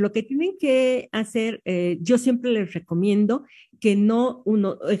diabéticos, lo que tienen que hacer, yo siempre les recomiendo que no,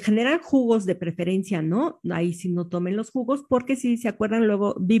 en general jugos de preferencia, ¿no? Ahí sí no tomen los jugos, porque si se acuerdan,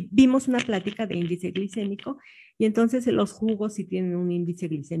 luego vimos una plática de índice glicémico y entonces los jugos sí tienen un índice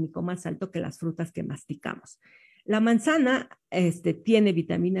glicémico más alto que las frutas que masticamos. La manzana tiene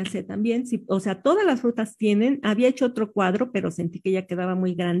vitamina C también, sí, o sea, todas las frutas tienen, había hecho otro cuadro, pero sentí que ya quedaba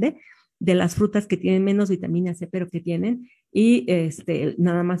muy grande de las frutas que tienen menos vitamina C, pero que tienen, y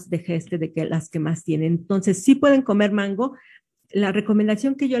nada más dejé de que las que más tienen. Entonces, sí pueden comer mango. La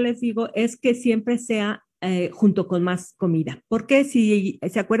recomendación que yo les digo es que siempre sea junto con más comida, porque si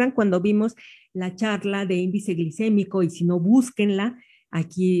se acuerdan cuando vimos la charla de índice glicémico y si no, búsquenla,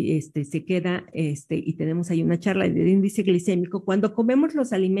 aquí se queda y tenemos ahí una charla de índice glicémico. Cuando comemos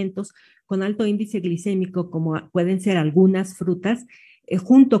los alimentos con alto índice glicémico, como pueden ser algunas frutas,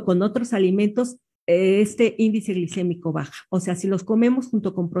 junto con otros alimentos, este índice glicémico baja. O sea, si los comemos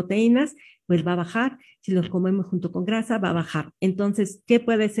junto con proteínas, pues va a bajar. Si los comemos junto con grasa, va a bajar. Entonces, ¿qué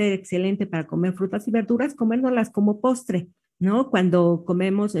puede ser excelente para comer frutas y verduras? Comérnoslas como postre, ¿no? Cuando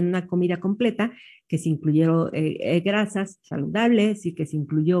comemos en una comida completa, que se incluyeron grasas saludables y que se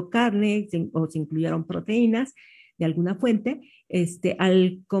incluyó carne o se incluyeron proteínas de alguna fuente,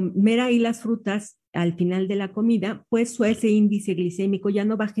 al comer ahí las frutas al final de la comida, pues ese índice glicémico ya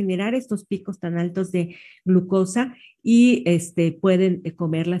no va a generar estos picos tan altos de glucosa y pueden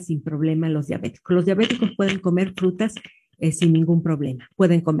comerlas sin problema los diabéticos. Los diabéticos pueden comer frutas sin ningún problema.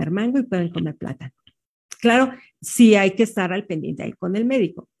 Pueden comer mango y pueden comer plátano. Claro, sí hay que estar al pendiente ahí con el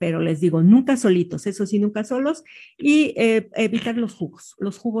médico, pero les digo, nunca solitos, eso sí, nunca solos, y evitar los jugos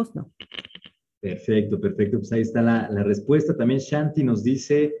no. Perfecto, perfecto. Pues ahí está la respuesta. También Shanti nos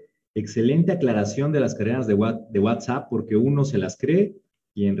dice, excelente aclaración de las cadenas de WhatsApp, porque uno se las cree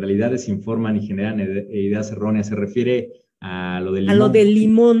y en realidad desinforman y generan ideas erróneas. Se refiere a lo del A lo limón. del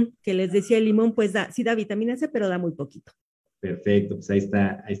limón, que les decía, el limón pues sí da vitamina C, pero da muy poquito. Perfecto, pues ahí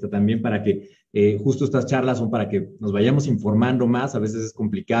está también para que justo estas charlas son para que nos vayamos informando más. A veces es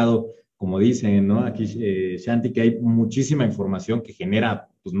complicado, como dicen, ¿no? Aquí, Shanti, que hay muchísima información que genera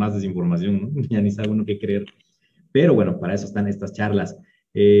pues más desinformación, ¿no? Ya ni sabe uno qué creer. Pero bueno, para eso están estas charlas.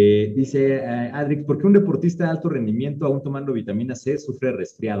 Dice Adrix, ¿por qué un deportista de alto rendimiento, aún tomando vitamina C, sufre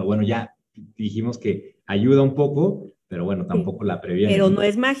resfriado? Bueno, ya dijimos que ayuda un poco, pero bueno, Sí, tampoco la previene, pero ¿no? no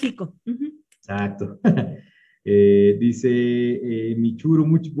es mágico. Exacto. Dice Michuru,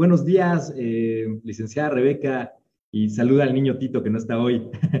 buenos días, licenciada Rebeca, y saluda al niño Tito que no está hoy.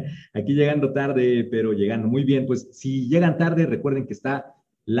 Aquí llegando tarde, pero llegando muy bien. Pues si llegan tarde, recuerden que está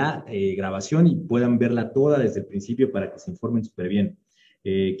la grabación y puedan verla toda desde el principio para que se informen súper bien.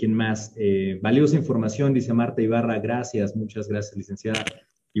 ¿Quién más? Valiosa información, dice Marta Ibarra. Gracias, muchas gracias, licenciada.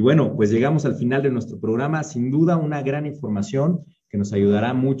 Y bueno, pues llegamos al final de nuestro programa. Sin duda, una gran información que nos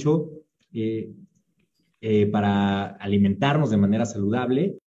ayudará mucho para alimentarnos de manera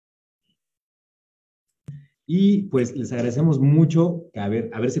saludable. Y pues les agradecemos mucho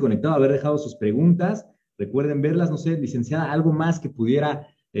haberse conectado, haber dejado sus preguntas. Recuerden verlas, no sé, licenciada, algo más que pudiera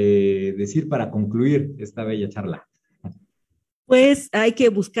decir para concluir esta bella charla. Pues hay que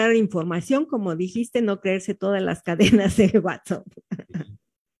buscar información, como dijiste, no creerse todas las cadenas de WhatsApp.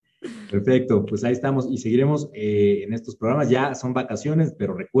 Perfecto, pues ahí estamos y seguiremos en estos programas. Ya son vacaciones,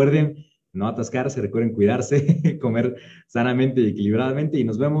 pero recuerden no atascarse, recuerden cuidarse, comer sanamente y equilibradamente y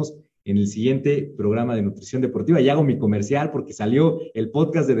nos vemos en el siguiente programa de nutrición deportiva. Y hago mi comercial porque salió el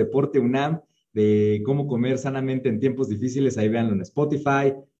podcast de Deporte UNAM de cómo comer sanamente en tiempos difíciles. Ahí véanlo en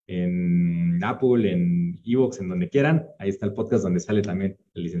Spotify, en Apple, en Evox, en donde quieran. Ahí está el podcast donde sale también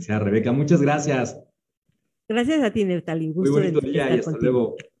la licenciada Rebeca. Muchas gracias. Gracias a ti, Neftalí. Muy Gusto de bonito día y estar hasta contigo.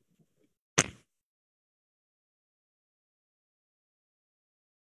 luego.